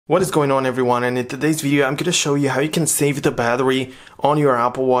What is going on, everyone, and in today's video I'm going to show you how you can save the battery on your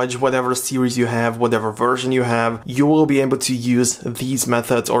Apple Watch. Whatever series you have, whatever version you have, you will be able to use these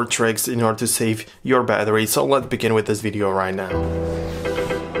methods or tricks in order to save your battery. So let's begin with this video right now.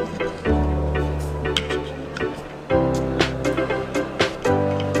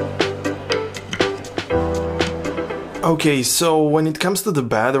 Okay, so when it comes to the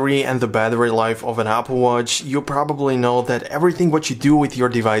battery and the battery life of an Apple Watch, you probably know that everything what you do with your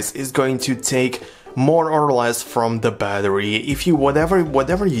device is going to take more or less from the battery. If you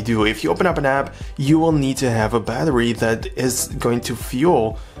whatever you do, if you open up an app, you will need to have a battery that is going to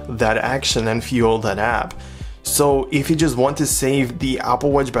fuel that action and fuel that app. So if you just want to save the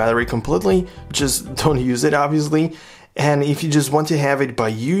Apple Watch battery completely, just don't use it, obviously. And if you just want to have it by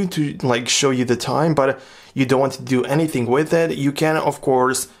you to like show you the time, but you don't want to do anything with it, you can of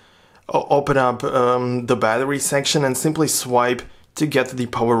course open up the battery section and simply swipe to get the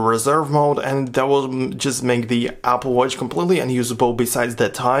power reserve mode, and that will just make the Apple Watch completely unusable. Besides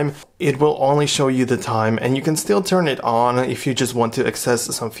that time, it will only show you the time, and you can still turn it on if you just want to access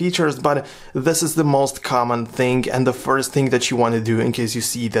some features, but this is the most common thing and the first thing that you want to do in case you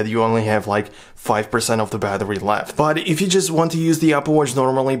see that you only have like 5% of the battery left. But if you just want to use the Apple Watch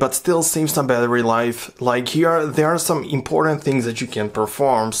normally but still save some battery life, like here, there are some important things that you can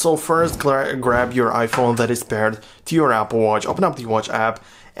perform. So first, grab your iPhone that is paired to your Apple Watch, open up the Watch app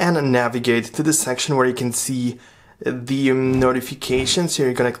and navigate to the section where you can see the notifications. Here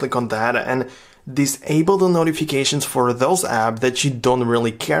you're gonna click on that and disable the notifications for those apps that you don't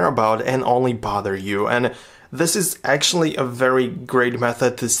really care about and only bother you. And this is actually a very great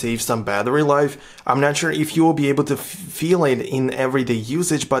method to save some battery life. I'm not sure if you will be able to feel it in everyday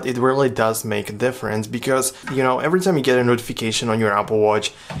usage, but it really does make a difference because, you know, every time you get a notification on your Apple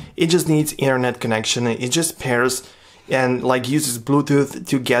Watch, it just needs internet connection. It just pairs and like uses Bluetooth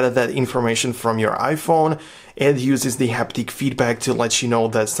to gather that information from your iPhone. It uses the haptic feedback to let you know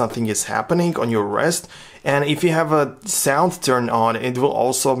that something is happening on your wrist. And if you have a sound turned on, it will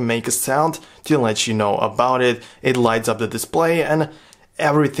also make a sound to let you know about it. It lights up the display and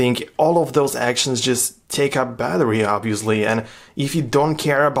everything. All of those actions just take up battery, obviously. And if you don't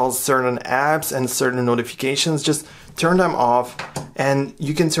care about certain apps and certain notifications, just turn them off, and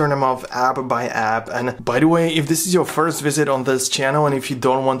you can turn them off app by app. And by the way, if this is your first visit on this channel and if you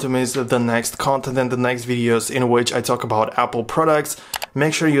don't want to miss the next content and the next videos in which I talk about Apple products,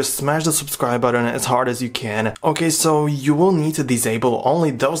 make sure you smash the subscribe button as hard as you can. Okay, so you will need to disable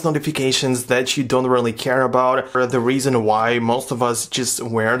only those notifications that you don't really care about. The reason why most of us just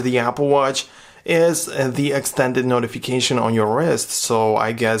wear the Apple Watch is the extended notification on your wrist. So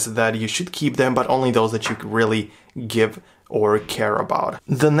I guess that you should keep them, but only those that you really give or care about.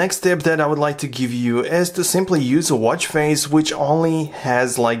 The next tip that I would like to give you is to simply use a watch face which only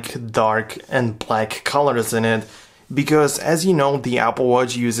has like dark and black colors in it, because as you know, the Apple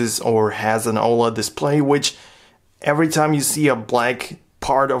Watch uses or has an OLED display, which every time you see a black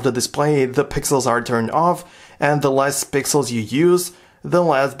part of the display, the pixels are turned off, and the less pixels you use, the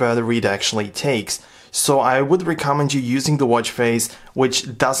less battery it actually takes. So I would recommend you using the watch face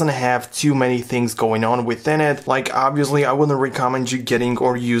which doesn't have too many things going on within it. Like obviously I wouldn't recommend you getting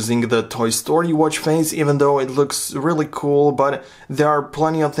or using the Toy Story watch face, even though it looks really cool, but there are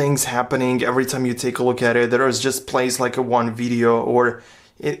plenty of things happening every time you take a look at it. There is just plays like a one video, or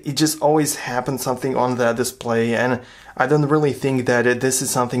it just always happens something on that display, and I don't really think that this is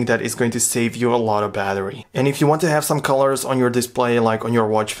something that is going to save you a lot of battery. And if you want to have some colors on your display, like on your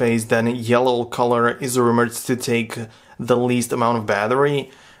watch face, then yellow color is rumored to take the least amount of battery.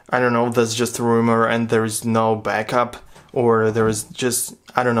 I don't know, that's just a rumor and there is no backup, or there is just,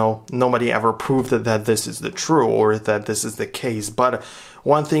 I don't know, nobody ever proved that this is the true or that this is the case. But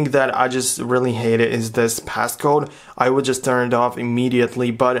one thing that I just really hate is this passcode. I would just turn it off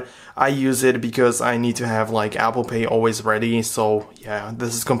immediately, but I use it because I need to have like Apple Pay always ready. So yeah,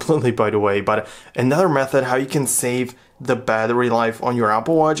 this is completely by the way. But another method how you can save the battery life on your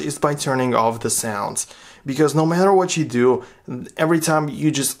Apple Watch is by turning off the sounds. Because no matter what you do, every time you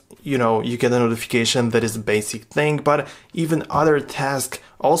just, you know, you get a notification, that is a basic thing, but even other tasks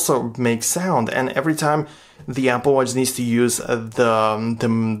also make sound, and every time the Apple Watch needs to use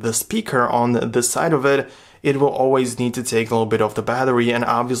the speaker on the side of it, it will always need to take a little bit of the battery, and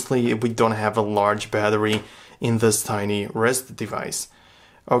obviously we don't have a large battery in this tiny wrist device.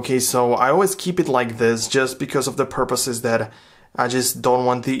 Okay, so I always keep it like this just because of the purposes that I just don't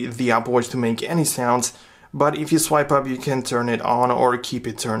want the Apple Watch to make any sounds. But if you swipe up, you can turn it on or keep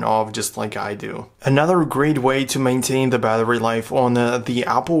it turned off, just like I do. Another great way to maintain the battery life on the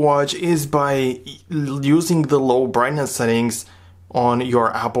Apple Watch is by using the low brightness settings on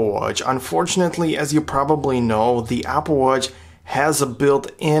your Apple Watch. Unfortunately, as you probably know, the Apple Watch has a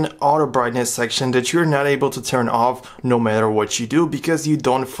built-in auto brightness section that you're not able to turn off no matter what you do because you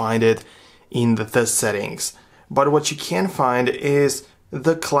don't find it in the settings. But what you can find is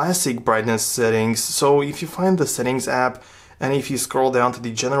the classic brightness settings. So if you find the settings app and if you scroll down to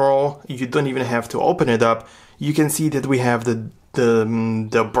the general, you don't even have to open it up. You can see that we have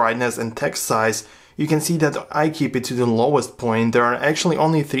the brightness and text size. You can see that I keep it to the lowest point. There are actually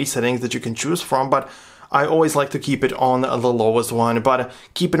only 3 settings that you can choose from, but I always like to keep it on the lowest one. But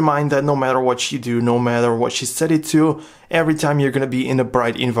keep in mind that no matter what you do, no matter what you set it to, every time you're going to be in a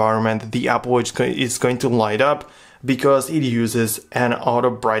bright environment, the Apple Watch is going to light up because it uses an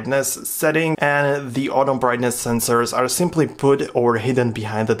auto brightness setting, and the auto brightness sensors are simply put or hidden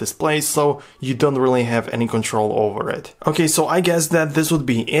behind the display, so you don't really have any control over it. Okay, so I guess that this would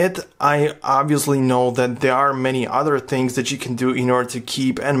be it. I obviously know that there are many other things that you can do in order to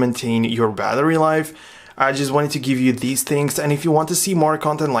keep and maintain your battery life. I just wanted to give you these things, and if you want to see more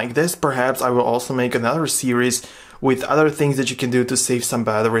content like this, perhaps I will also make another series with other things that you can do to save some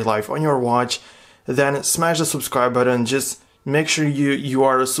battery life on your watch. Then smash the subscribe button. Just make sure you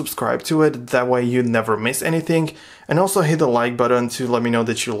are subscribed to it, that way you never miss anything, and also hit the like button to let me know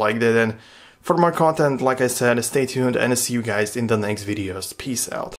that you liked it. And for more content, like I said, stay tuned and see you guys in the next videos. Peace out.